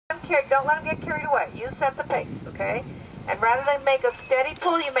don't let him get carried away. You set the pace, okay? And rather than make a steady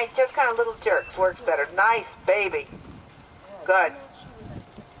pull, you make just kind of little jerks. Works better. Nice, baby. Good.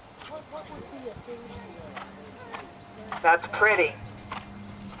 That's pretty.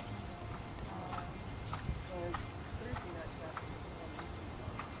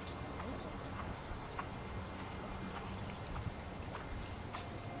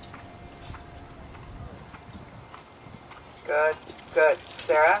 Good, good.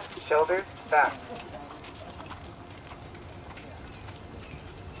 Sarah, shoulders back.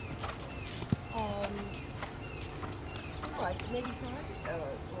 Maybe 5? Well,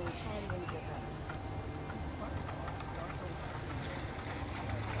 it's fine when you get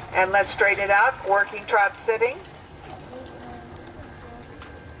that. And let's straighten it out. Working trot sitting.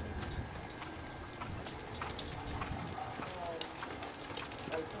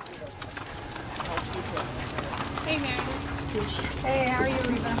 Hey, Meredith. Hey, how are you,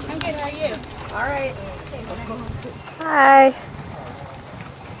 Reba? I'm good, how are you? All right. Hi.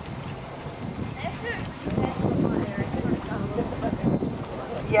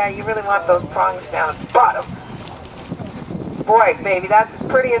 Yeah, you really want those prongs down at the bottom. Boy, baby, that's as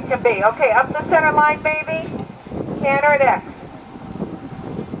pretty as can be. Okay, up the center line, baby. Canter at X.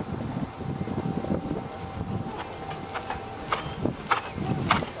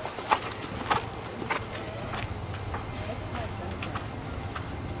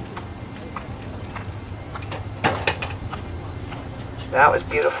 That was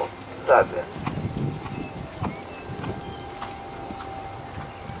beautiful, Zazou.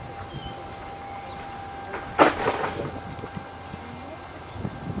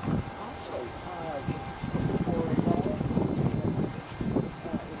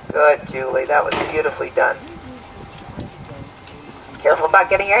 Good, Julie. That was beautifully done. Careful about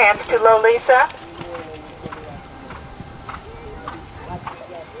getting your hands too low, Lisa.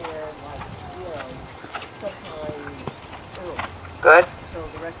 Good.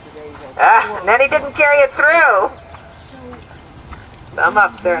 Ah, and then he didn't carry it through. Thumb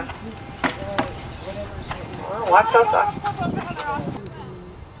up, sir. Oh, watch those socks.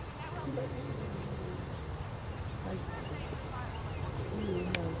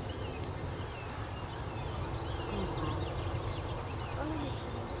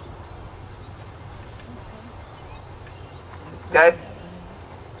 Good.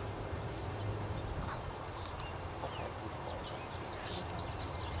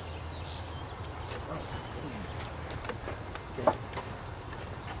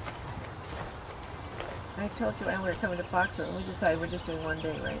 I told you when we were coming to Foxwood, and we decided we're just doing one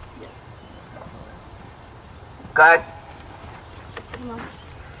day, right? Yes. Good.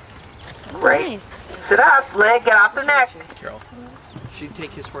 Oh, Great. nice. Sit up, leg, get off the neck. Carol, should you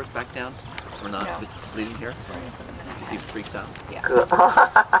take his horse back down? We're not bleeding here. Because he freaks out. Yeah. Good.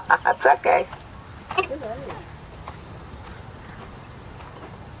 That's okay.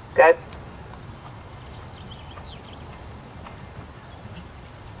 Good.